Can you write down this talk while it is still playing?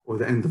or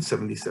the end of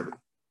 77.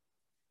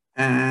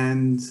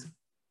 And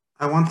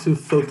I want to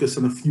focus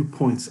on a few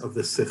points of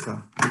the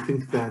Sikha. I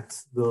think that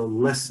the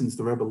lessons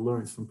the Rebbe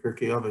learns from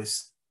Pirkei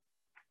Avos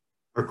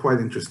are quite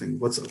interesting.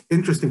 What's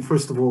interesting,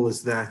 first of all,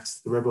 is that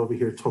the Rebbe over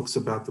here talks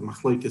about the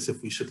machlokes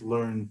if we should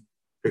learn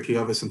Pirkei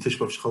Avos and Tisha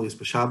B'Av Shchalias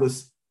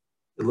B'Shabbos.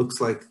 It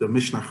looks like the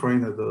Mishnah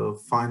Achrona, the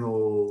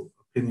final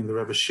opinion the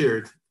Rebbe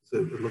shared,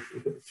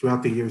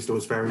 throughout the years there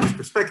was various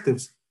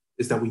perspectives,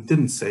 is that we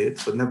didn't say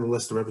it, but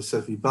nevertheless the Rebbe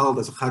says, "V'bald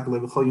as a chag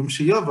lev'chol yom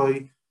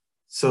sheyavai."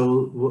 So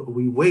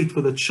we wait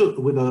with an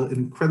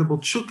incredible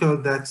tshuka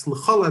that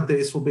l'chol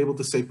days will be able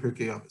to say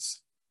Pirkei Avos.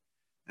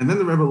 And then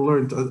the Rebbe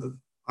learned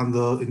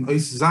in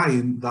Ois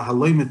Zayin the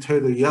haloyim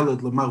Torah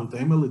yeled l'mahu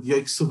daimel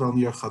l'dyok suval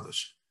nir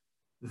chadash,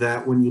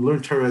 that when you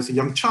learn Torah as a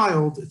young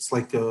child, it's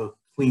like a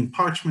clean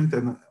parchment,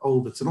 and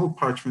it's an old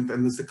parchment,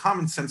 and there's a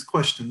common sense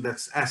question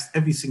that's asked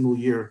every single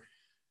year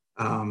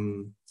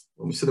when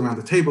we sit around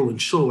the table in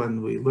shul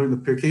and we learn the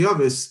Pirkei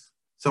Avos.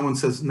 Someone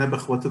says,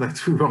 Nebuch, what did I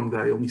do wrong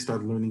that I only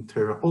started learning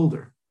Torah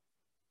older?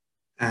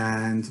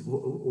 And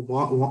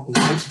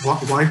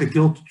why the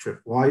guilt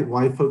trip?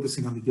 Why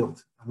focusing on the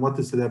guilt? And what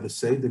does the Rebbe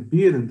say? The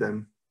beard in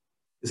them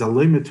is a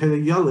loimet Torah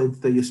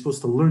yaled, that you're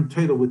supposed to learn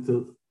Torah with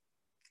the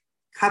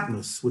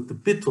kadnus, with the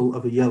bittul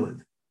of a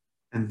yaled.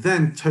 And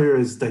then Torah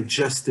is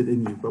digested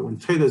in you. But when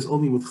Torah is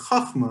only with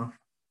chachma,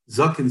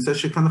 zakin says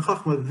shekana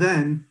chachma,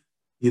 then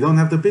you don't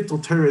have the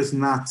bittul, Torah is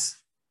not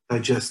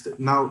digested.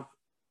 Now,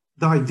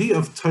 the idea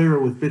of Torah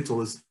with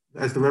bittul is,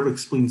 as the Rebbe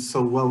explains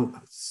so well,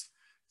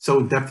 so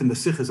in depth in the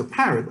Sikh, is a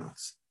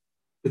paradox.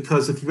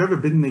 Because if you've ever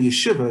been in a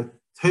yeshiva,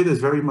 Torah is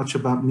very much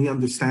about me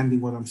understanding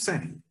what I'm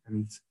saying.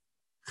 And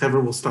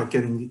Chaver will start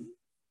getting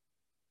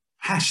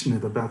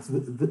passionate about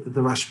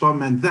the Rashba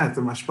meant that,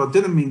 the Rashba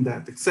didn't mean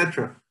that,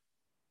 etc.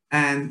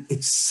 And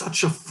it's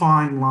such a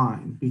fine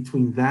line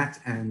between that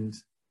and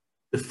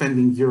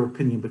defending your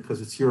opinion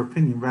because it's your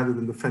opinion, rather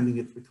than defending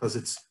it because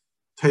it's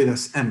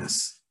Torah's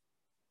emes.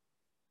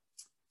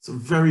 It's a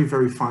very,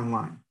 very fine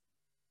line.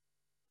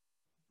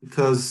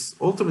 Because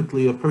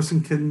ultimately a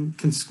person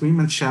can scream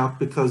and shout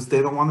because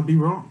they don't want to be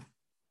wrong.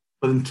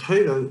 But in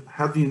Torah,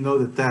 how do you know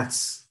that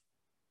that's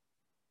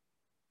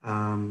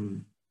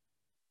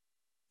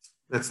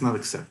not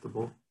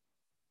acceptable?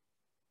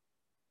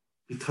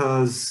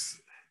 Because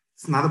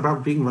it's not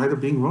about being right or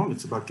being wrong.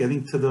 It's about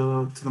getting to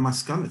the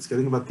maskana. It's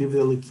getting about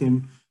Divrei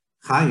Elikim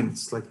Chaim.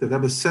 It's like the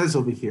Rebbe says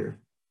over here.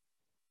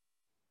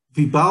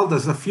 V'bald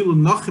as afilu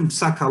nachim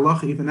psak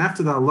halacha, even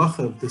after the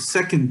halacha, the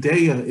second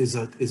daya is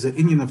an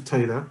inyan of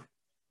Torah.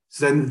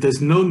 So then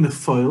there's no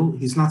nefoil,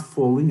 he's not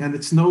falling, and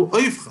it's no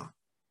oivcha.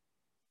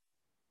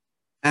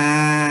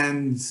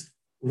 And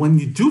when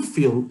you do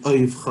feel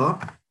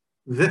oivcha,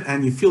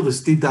 and you feel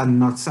this didan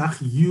natzach,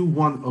 you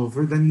won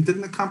over, then you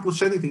didn't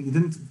accomplish anything.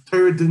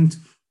 Torah didn't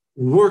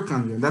work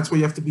on you, and that's why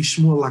you have to be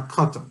shmuel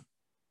lakatan.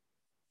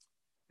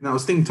 And I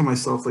was thinking to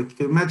myself, like, you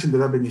can imagine the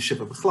Rebbe in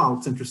Yeshiva B'chlal.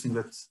 It's interesting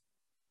that,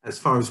 as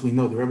far as we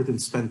know, the Rebbe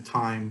didn't spend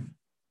time,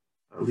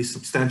 at least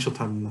substantial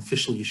time, in an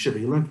official yeshiva.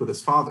 He learned with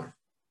his father.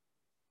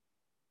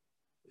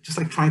 Just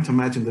like trying to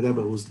imagine the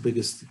Rebbe was the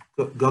biggest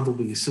gadol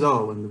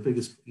b'Yisrael and the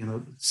biggest,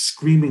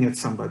 screaming at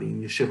somebody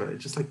in yeshiva.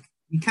 It's just like,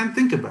 you can't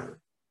think about it.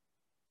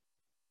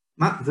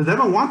 The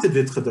Rebbe wanted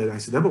Vitcha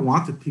D'Oraisa. The Rebbe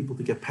wanted people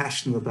to get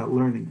passionate about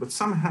learning, but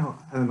somehow,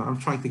 I don't know, I'm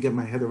trying to get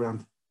my head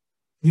around.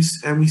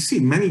 And we see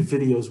many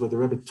videos where the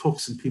Rebbe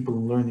talks and people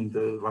in learning,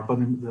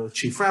 the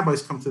chief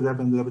rabbis come to the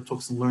Rebbe and the Rebbe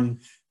talks in learning.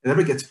 The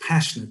Rebbe gets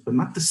passionate, but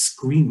not the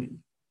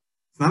screaming.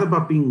 It's not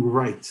about being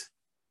right. It's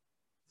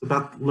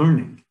about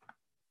learning.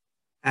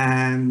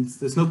 And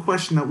there's no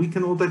question that we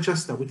can all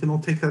digest that. We can all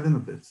take that in a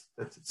bit.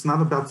 That it's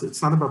not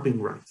about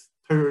being right.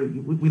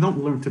 We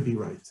don't learn to be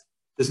right.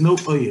 There's no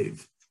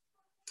oyev.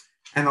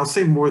 And I'll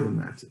say more than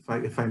that,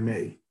 if I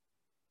may.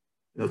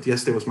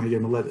 Yesterday was my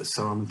Yom Haledes,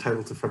 so I'm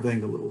entitled to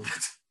farbeng a little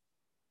bit.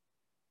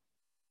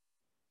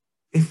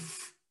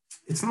 If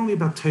it's not only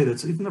about Torah,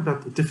 it's even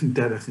about a different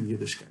derech in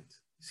Yiddishkeit.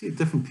 You see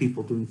different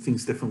people doing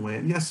things different way.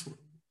 And yes, we're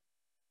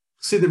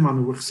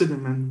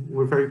Chassidim and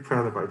we're very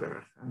proud of our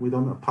derech. And we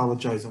don't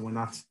apologize, and we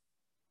don't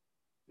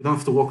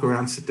have to walk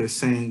around, sit there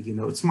saying,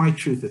 it's my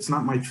truth, it's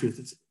not my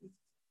truth.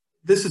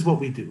 This is what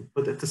we do.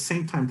 But at the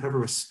same time, to have a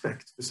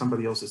respect for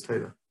somebody else's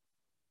Torah.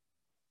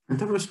 And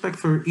to have a respect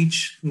for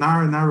each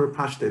Nara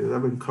Pashte that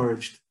I've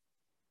encouraged.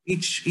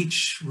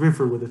 Each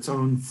river with its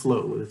own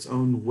flow, with its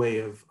own way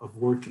of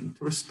working,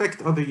 to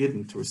respect other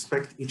Yidden, to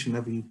respect each and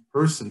every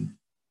person.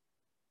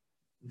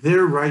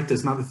 Their right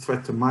is not a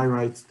threat to my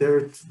right.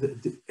 Elu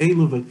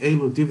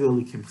Divrei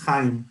Elikim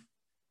Chaim.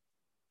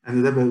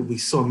 And the Rebbe, we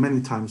saw many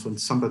times when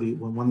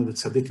one of the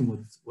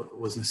tzaddikim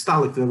was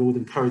nostalgic, the Rebbe would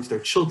encourage their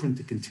children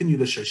to continue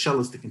the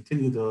sheshelas, to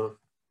continue the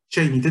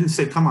chain. He didn't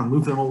say, come on,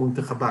 move them all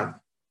into Chabad.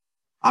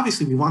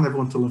 Obviously, we want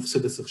everyone to learn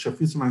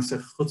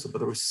Chassidus,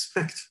 but a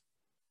respect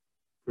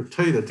for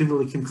Torah,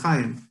 Divrei Elikim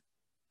Chaim,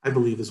 I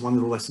believe, is one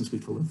of the lessons we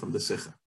can learn from the Sikha.